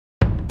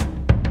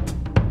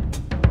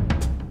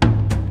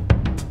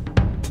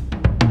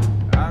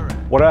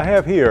What I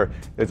have here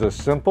is a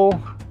simple,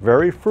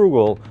 very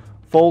frugal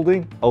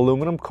folding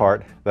aluminum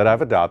cart that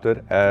I've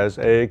adopted as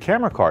a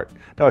camera cart.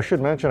 Now I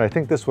should mention, I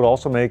think this would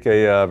also make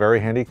a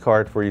very handy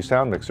cart for you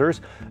sound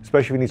mixers,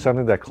 especially if you need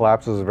something that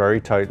collapses very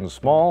tight and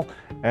small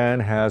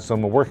and has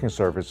some working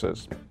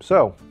surfaces.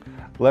 So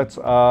let's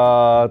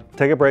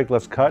take a break,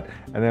 let's cut,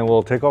 and then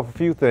we'll take off a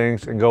few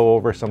things and go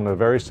over some of the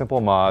very simple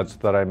mods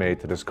that I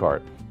made to this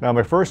cart. Now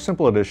my first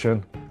simple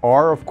addition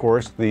are, of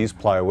course, these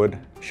plywood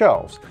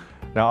shelves.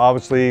 Now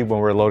obviously when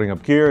we're loading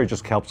up gear, it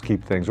just helps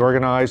keep things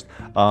organized,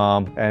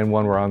 and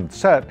when we're on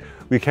set,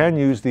 we can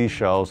use these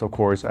shelves, of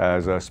course,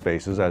 as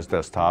spaces, as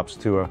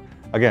desktops to,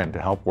 again,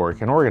 to help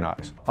work and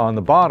organize. On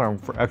the bottom,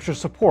 for extra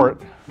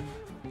support,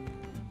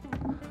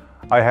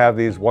 I have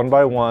these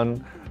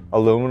 1x1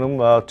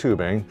 aluminum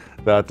tubing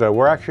that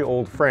were actually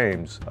old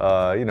frames,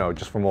 you know,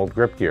 just from old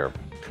grip gear.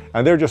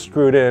 And they're just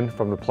screwed in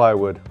from the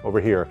plywood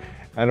over here.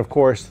 And of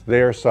course,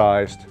 they're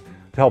sized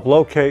to help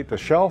locate the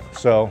shelf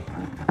so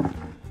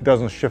it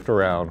doesn't shift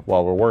around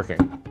while we're working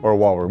or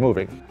while we're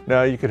moving.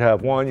 Now you could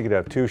have one, you could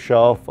have two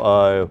shelf,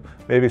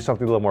 maybe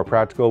something a little more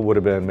practical would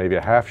have been maybe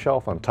a half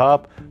shelf on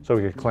top so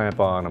we could clamp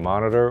on a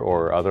monitor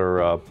or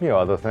other, you know,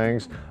 other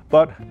things.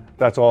 But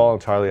that's all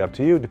entirely up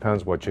to you,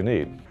 depends what you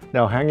need.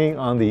 Now hanging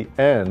on the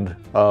end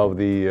of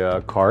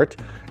the cart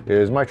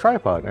is my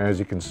tripod. And as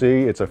you can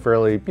see, it's a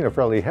fairly, you know,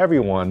 fairly heavy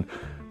one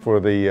for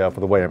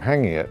the way I'm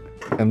hanging it.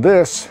 And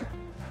this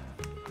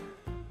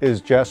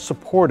is just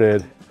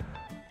supported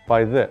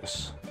by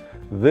this.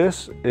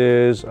 This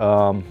is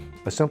a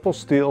simple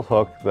steel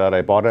hook that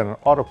I bought at an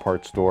auto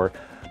parts store.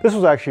 This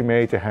was actually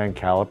made to hang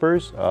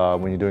calipers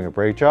when you're doing a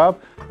brake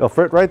job. They'll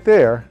fit right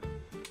there.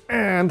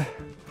 And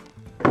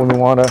when we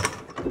want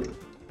to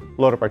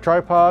load up our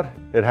tripod,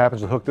 it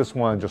happens to hook this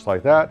one just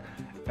like that,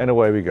 and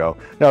away we go.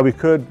 Now we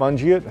could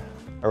bungee it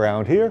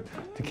around here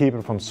to keep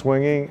it from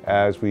swinging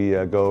as we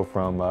go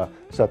from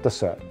set to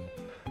set.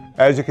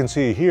 As you can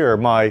see here,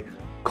 my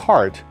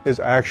cart is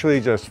actually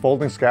just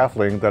folding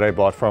scaffolding that I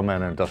bought from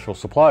an industrial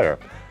supplier.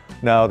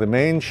 Now the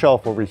main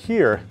shelf over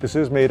here, this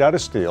is made out of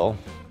steel.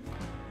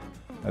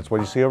 That's what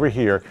you see over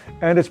here,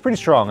 and it's pretty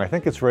strong. I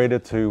think it's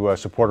rated to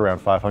support around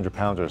 500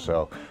 pounds or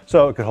so.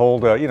 So it could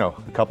hold, you know,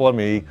 a couple of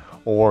me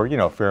or, you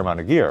know, a fair amount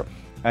of gear.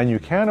 And you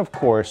can, of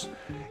course,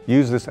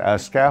 use this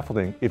as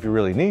scaffolding if you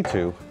really need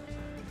to,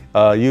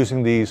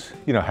 using these,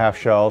 you know, half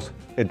shelves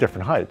at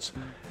different heights.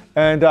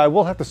 And I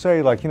will have to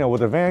say, like, you know,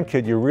 with a van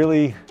kit, you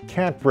really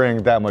can't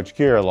bring that much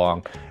gear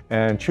along,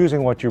 and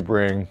choosing what you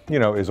bring, you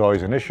know, is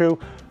always an issue.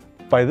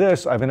 By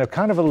this, I've been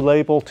kind of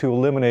able to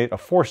eliminate a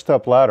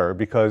 4-step ladder,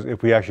 because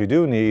if we actually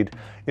do need,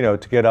 you know,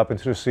 to get up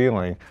into the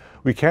ceiling,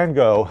 we can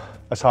go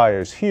as high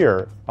as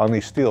here on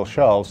these steel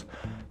shelves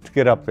to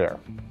get up there.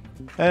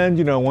 And,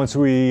 you know, once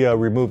we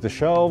remove the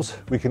shelves,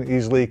 we can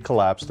easily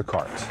collapse the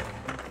cart.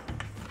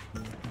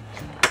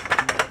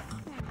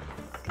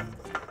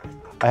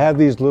 I have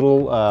these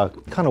little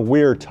kind of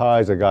weird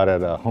ties I got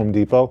at Home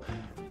Depot,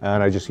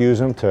 and I just use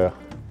them to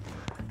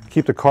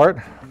keep the cart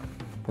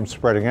from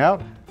spreading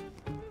out.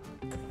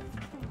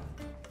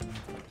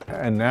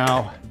 And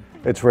now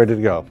it's ready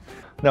to go.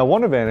 Now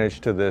one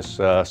advantage to this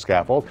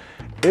scaffold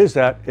is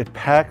that it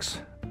packs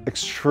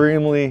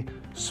extremely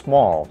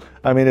small.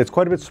 I mean, it's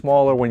quite a bit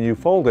smaller when you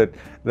fold it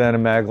than a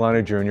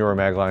Magliner Junior or a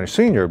Magliner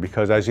Senior,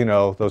 because as you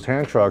know, those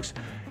hand trucks,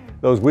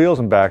 those wheels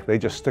in back, they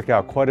just stick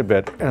out quite a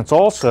bit. And it's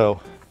also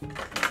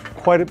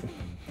quite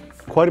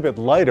a bit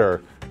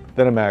lighter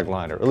than a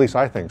Magliner, at least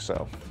I think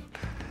so.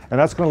 And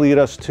that's going to lead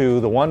us to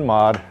the one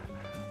mod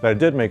that I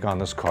did make on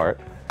this cart,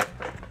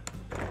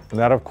 and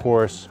that of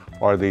course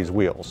are these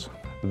wheels.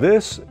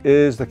 This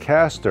is the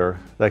caster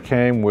that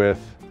came with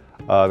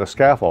the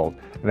scaffold,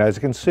 and as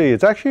you can see,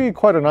 it's actually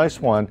quite a nice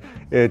one.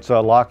 It's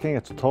locking,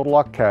 it's a total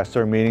lock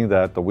caster, meaning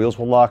that the wheels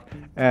will lock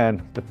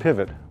and the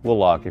pivot will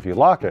lock if you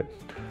lock it.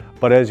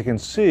 But as you can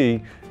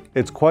see,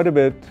 it's quite a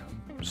bit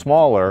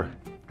smaller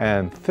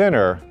and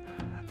thinner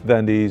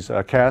than these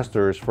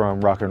casters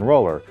from Rock and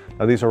Roller.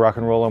 Now these are Rock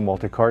and Roller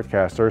multi-cart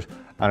casters,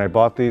 and I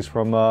bought these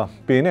from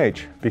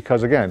B&H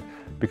because, again,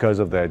 because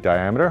of the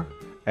diameter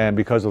and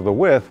because of the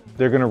width,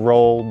 they're going to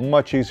roll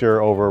much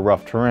easier over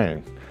rough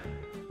terrain.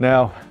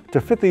 Now to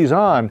fit these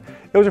on,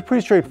 it was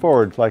pretty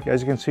straightforward. Like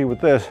as you can see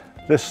with this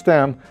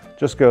stem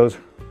just goes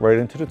right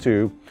into the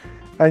tube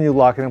and you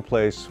lock it in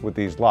place with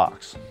these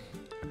locks.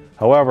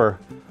 However,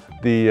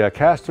 the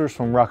casters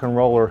from Rock and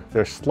Roller,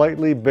 they're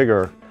slightly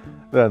bigger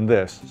than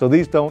this. So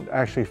these don't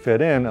actually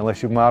fit in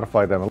unless you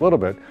modify them a little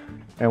bit.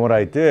 And what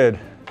I did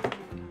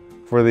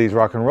for these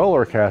Rock and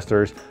Roller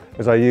casters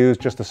is I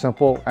used just a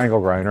simple angle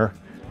grinder,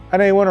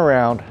 and I went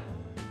around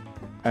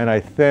and I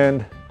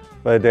thinned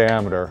the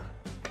diameter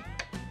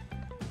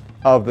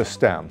of the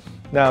stem.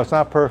 Now it's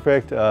not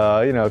perfect, you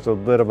know, it's a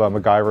bit of a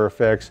MacGyver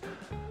fix,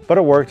 but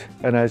it worked.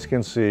 And as you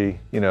can see,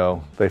 you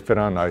know, they fit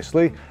on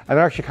nicely and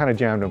they're actually kind of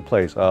jammed in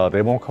place.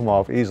 They won't come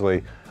off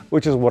easily,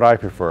 which is what I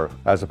prefer,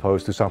 as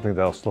opposed to something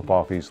that'll slip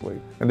off easily.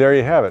 And there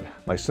you have it,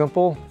 my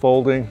simple,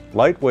 folding,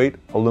 lightweight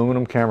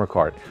aluminum camera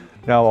cart.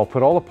 Now I'll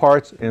put all the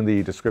parts in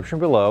the description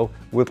below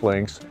with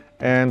links,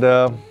 and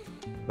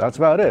that's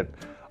about it.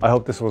 I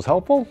hope this was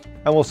helpful,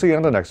 and we'll see you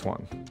on the next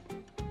one.